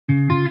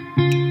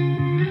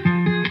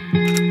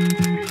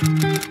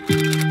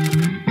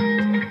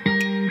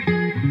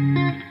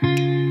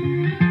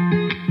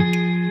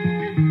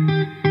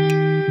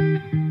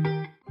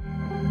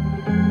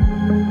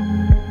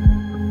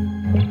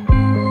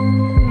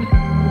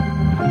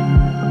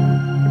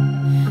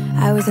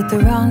was at the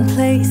wrong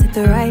place at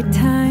the right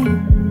time.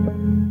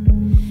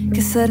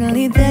 'Cause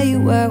suddenly there you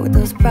were with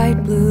those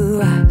bright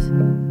blue eyes.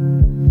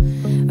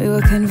 We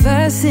were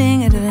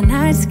conversing under the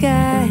night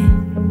sky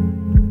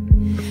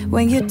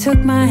when you took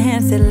my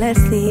hand, said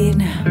let's leave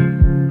now.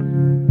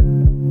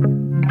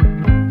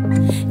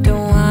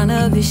 Don't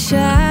wanna be shy,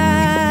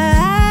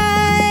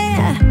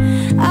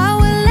 I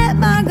will let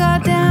my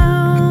guard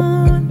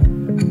down.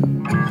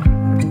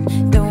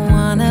 Don't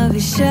wanna be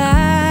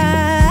shy,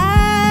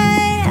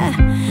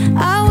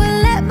 I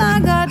will let my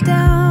guard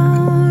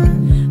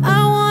down.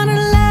 I wanna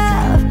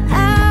laugh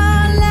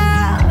out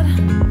loud,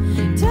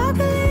 talk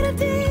a little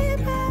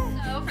deeper.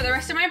 So for the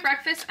rest of my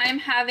breakfast, I'm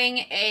having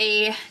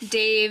a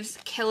Dave's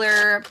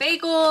Killer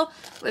Bagel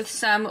with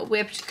some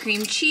whipped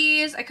cream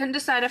cheese. I couldn't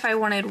decide if I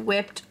wanted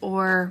whipped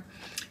or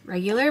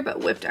regular, but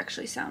whipped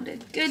actually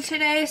sounded good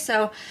today,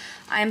 so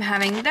I'm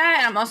having that.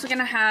 And I'm also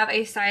gonna have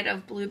a side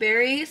of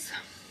blueberries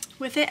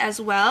with it as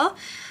well.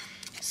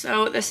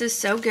 So this is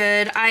so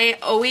good. I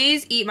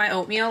always eat my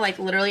oatmeal like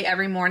literally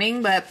every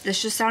morning, but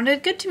this just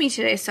sounded good to me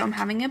today, so I'm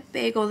having a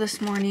bagel this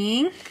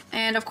morning.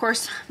 And of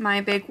course, my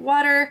big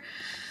water.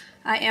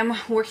 I am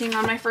working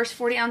on my first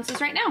 40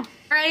 ounces right now.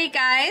 Alrighty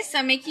guys, so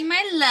I'm making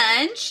my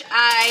lunch.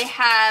 I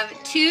have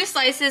 2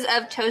 slices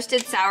of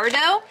toasted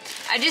sourdough.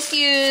 I just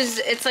use,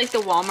 it's like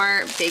the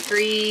Walmart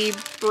bakery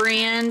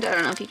brand. I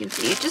don't know if you can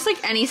see, just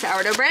like any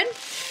sourdough bread.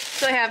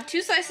 So I have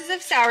 2 slices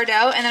of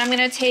sourdough, and then I'm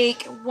gonna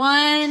take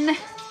 1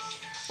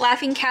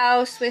 Laughing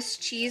Cow Swiss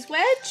cheese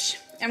wedge.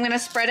 I'm gonna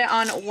spread it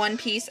on 1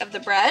 piece of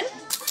the bread.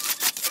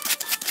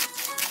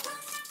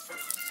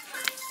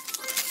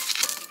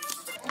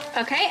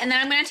 Okay, and then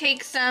I'm gonna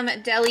take some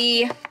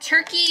deli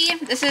turkey.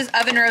 This is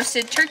oven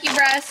roasted turkey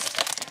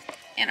breast,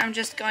 and I'm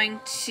just going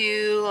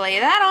to lay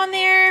that on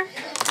there.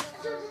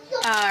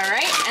 All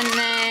right, and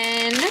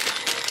then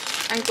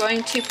I'm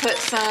going to put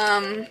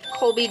some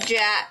Colby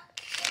Jack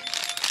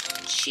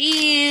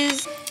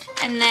cheese,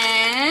 and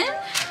then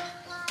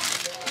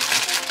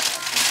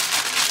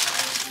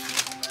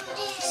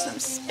some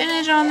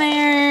spinach on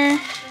there.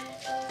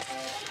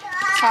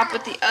 Top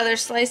with the other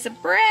slice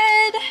of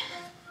bread.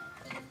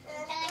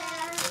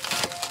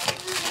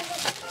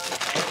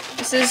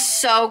 This is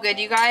so good,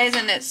 you guys,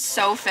 and it's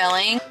so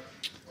filling.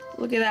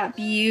 Look at that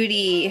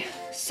beauty.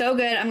 So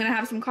good. I'm gonna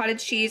have some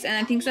cottage cheese and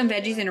I think some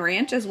veggies and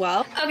ranch as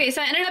well. Okay,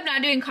 so I ended up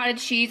not doing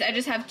cottage cheese. I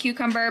just have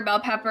cucumber, bell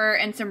pepper,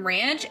 and some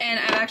ranch, and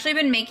I've actually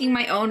been making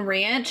my own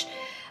ranch.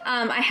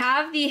 I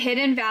have the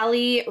Hidden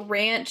Valley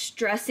ranch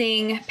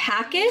dressing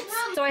packets.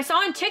 So I saw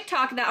on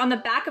TikTok that on the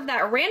back of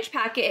that ranch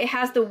packet, it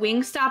has the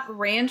Wingstop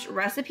ranch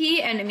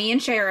recipe, and me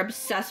and Shay are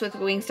obsessed with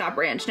Wingstop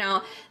ranch.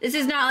 Now, this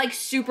is not like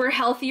super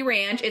healthy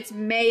ranch. It's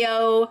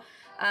mayo,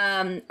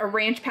 a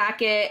ranch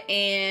packet,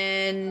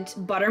 and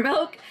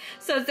buttermilk.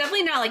 So it's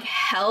definitely not like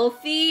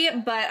healthy,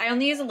 but I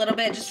only use a little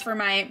bit just for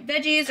my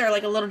veggies or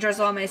like a little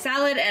drizzle on my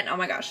salad, and oh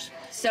my gosh,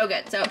 so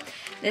good. So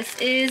this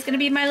is gonna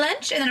be my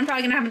lunch, and then I'm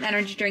probably gonna have an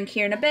energy drink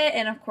here in a bit,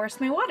 and of course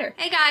my water.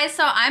 Hey guys,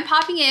 so I'm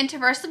popping in to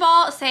first of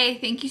all say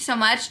thank you so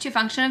much to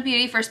Function of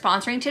Beauty for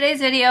sponsoring today's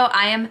video.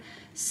 I am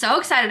so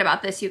excited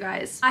about this, you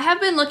guys. I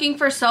have been looking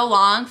for so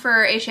long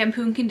for a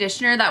shampoo and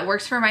conditioner that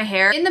works for my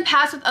hair. In the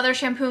past with other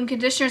shampoo and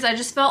conditioners, I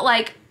just felt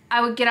like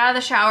I would get out of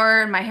the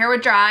shower and my hair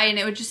would dry and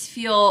it would just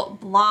feel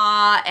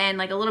blah and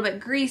like a little bit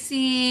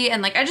greasy,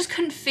 and like I just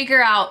couldn't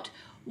figure out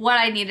what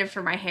I needed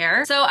for my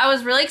hair. So I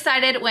was really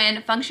excited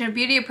when Function of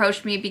Beauty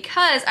approached me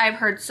because I've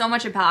heard so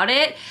much about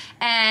it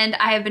and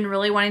I have been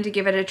really wanting to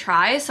give it a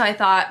try. So I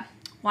thought,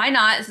 why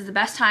not? This is the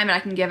best time and I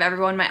can give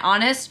everyone my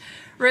honest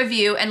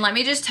review. And let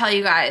me just tell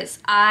you guys,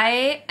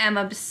 I am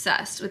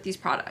obsessed with these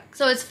products.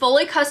 So it's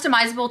fully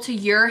customizable to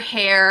your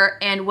hair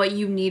and what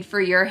you need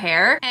for your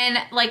hair. And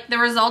like the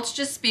results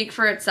just speak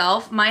for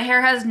itself. My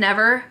hair has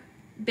never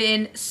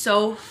been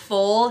so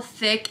full,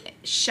 thick,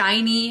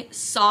 shiny,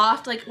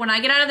 soft. Like when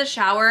I get out of the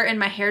shower and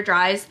my hair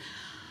dries,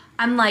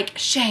 I'm like,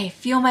 Shay,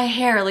 feel my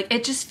hair. Like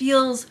it just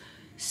feels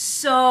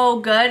so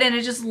good and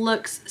it just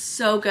looks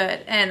so good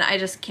and I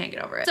just can't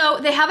get over it. So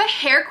they have a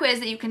hair quiz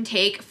that you can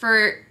take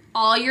for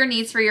all your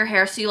needs for your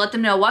hair. So you let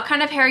them know what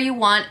kind of hair you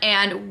want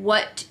and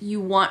what you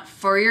want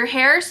for your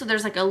hair. So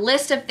there's like a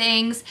list of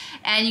things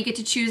and you get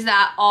to choose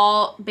that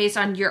all based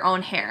on your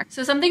own hair.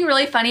 So something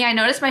really funny, I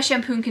noticed my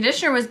shampoo and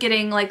conditioner was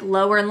getting like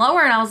lower and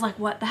lower and I was like,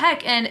 what the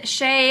heck? And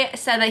Shay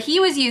said that he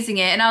was using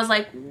it and I was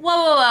like,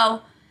 whoa,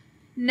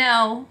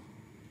 no,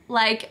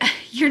 like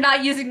you're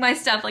not using my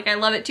stuff. Like I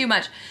love it too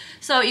much.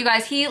 So you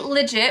guys, he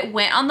legit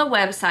went on the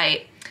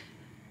website,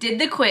 did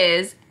the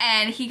quiz,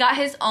 and he got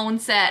his own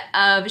set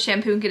of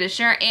shampoo and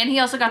conditioner, and he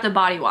also got the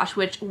body wash,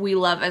 which we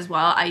love as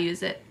well. I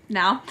use it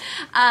now.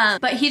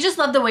 But he just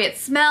loved the way it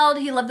smelled.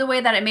 He loved the way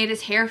that it made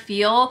his hair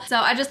feel. So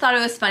I just thought it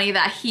was funny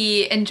that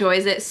he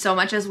enjoys it so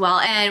much as well.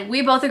 And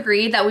we both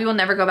agreed that we will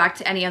never go back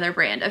to any other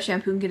brand of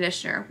shampoo and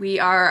conditioner. We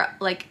are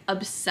like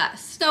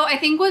obsessed. So I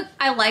think what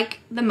I like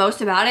the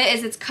most about it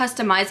is it's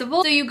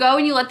customizable. So you go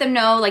and you let them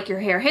know like your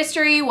hair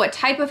history, what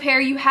type of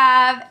hair you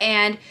have,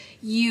 and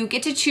you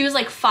get to choose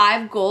like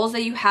 5 goals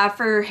that you have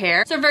for your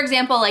hair. So for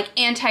example, like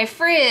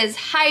anti-frizz,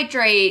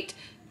 hydrate,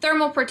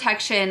 thermal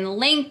protection,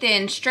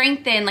 lengthen,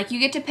 strengthen. Like, you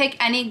get to pick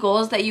any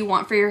goals that you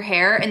want for your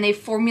hair, and they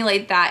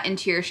formulate that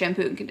into your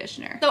shampoo and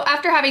conditioner. So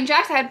after having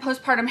Jax, I had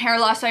postpartum hair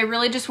loss, so I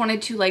really just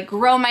wanted to like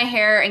grow my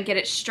hair and get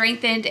it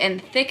strengthened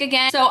and thick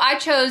again. So I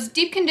chose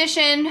deep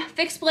condition,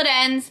 fix split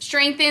ends,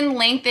 strengthen,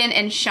 lengthen,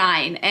 and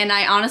shine. And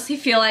I honestly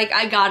feel like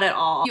I got it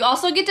all. You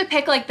also get to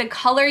pick like the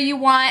color you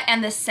want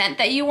and the scent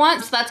that you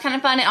want, so that's kind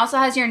of fun. It also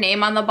has your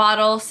name on the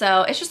bottle,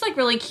 so it's just like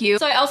really cute.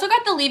 So I also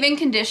got the leave-in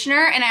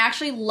conditioner, and I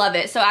actually love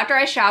it. So after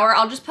I shower,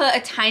 I'll just put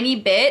a tiny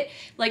bit,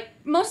 like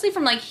mostly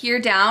from like here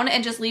down,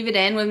 and just leave it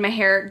in with my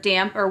hair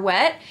damp or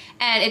wet,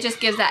 and it just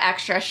gives that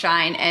extra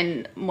shine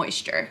and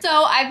moisture. So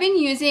I've been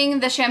using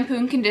the shampoo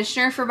and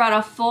conditioner for about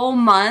a full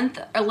month,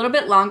 a little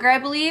bit longer I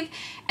believe,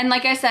 and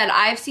like I said,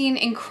 I've seen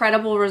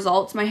incredible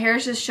results. My hair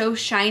is just so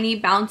shiny,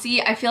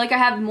 bouncy. I feel like I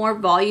have more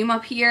volume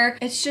up here.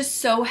 It's just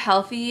so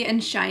healthy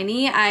and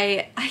shiny.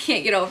 I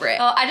can't get over it.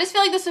 So I just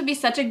feel like this would be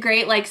such a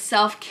great like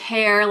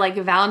self-care, like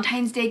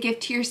Valentine's Day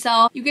gift to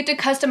yourself. You get to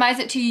customize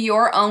it to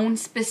your own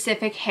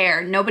specific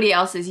hair, nobody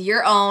else's,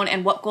 your own,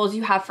 and what goals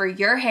you have for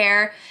your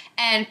hair.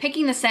 And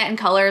picking the scent and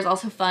color is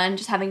also fun,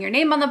 just having your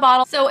name on the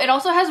bottle. So it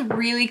also has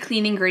really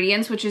clean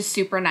ingredients, which is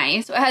super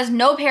nice. So it has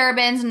no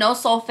parabens, no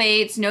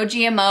sulfates, no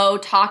GMO,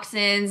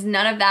 toxins,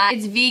 none of that.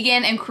 It's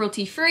vegan and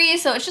cruelty free,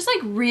 so it's just like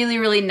really,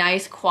 really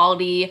nice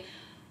quality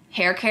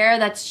hair care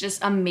that's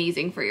just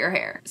amazing for your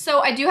hair.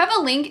 So I do have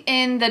a link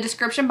in the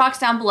description box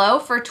down below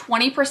for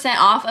 20%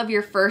 off of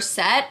your first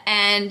set.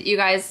 And you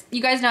guys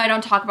know I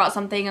don't talk about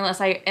something unless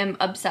I am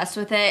obsessed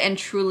with it and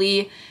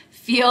truly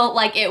feel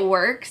like it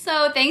works.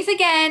 So thanks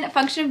again,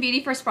 Function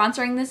Beauty, for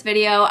sponsoring this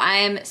video.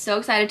 I'm so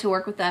excited to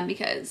work with them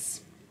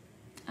because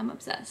I'm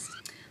obsessed.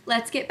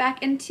 Let's get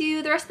back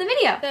into the rest of the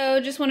video.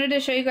 So just wanted to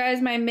show you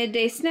guys my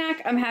midday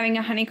snack. I'm having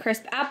a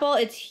Honeycrisp apple.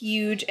 It's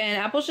huge, and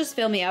apples just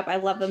fill me up. I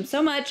love them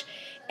so much.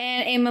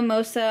 And a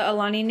Mimosa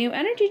Alani Nu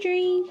energy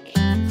drink.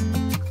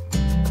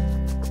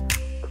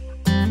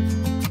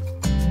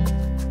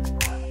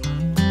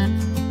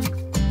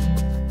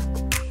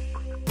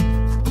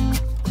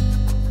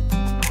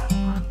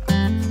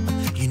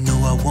 You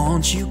know I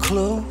want you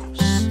close,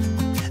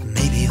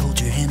 maybe hold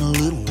your hand a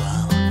little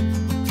while.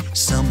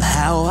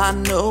 Somehow I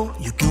know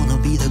you're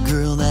gonna be the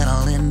girl that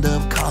I'll end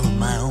up calling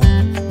my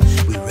own.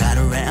 We ride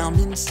around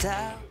in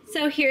style.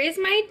 So here is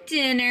my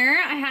dinner.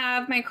 I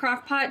have my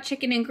crock pot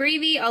chicken and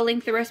gravy. I'll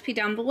link the recipe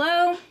down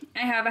below. I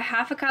have a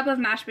half a cup of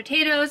mashed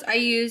potatoes. I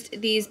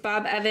used these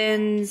Bob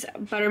Evans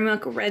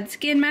Buttermilk Red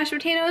Skin mashed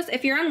potatoes.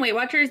 If you're on Weight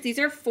Watchers, these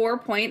are 4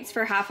 points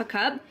for half a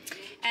cup.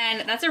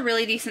 And that's a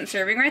really decent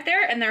serving right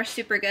there, and they're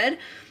super good.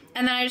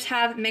 And then I just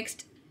have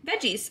mixed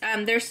veggies.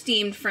 They're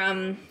steamed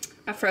from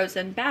a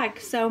frozen bag.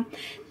 So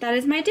that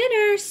is my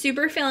dinner.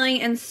 Super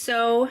filling and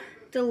so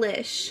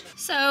delish.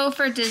 So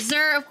for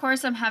dessert, of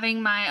course, I'm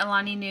having my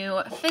Alani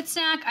Nu Fit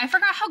Snack. I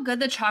forgot how good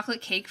the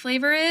chocolate cake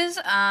flavor is.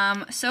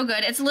 So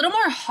good. It's a little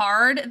more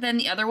hard than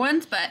the other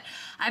ones, but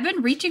I've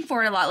been reaching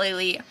for it a lot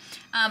lately.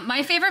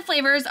 My favorite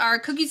flavors are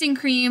cookies and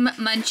cream,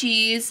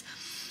 munchies,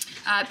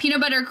 peanut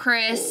butter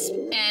crisp,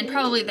 and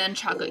probably then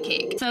chocolate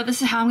cake. So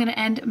this is how I'm gonna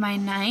end my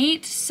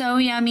night. So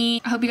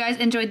yummy. I hope you guys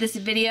enjoyed this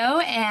video,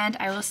 and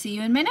I will see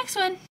you in my next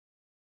one.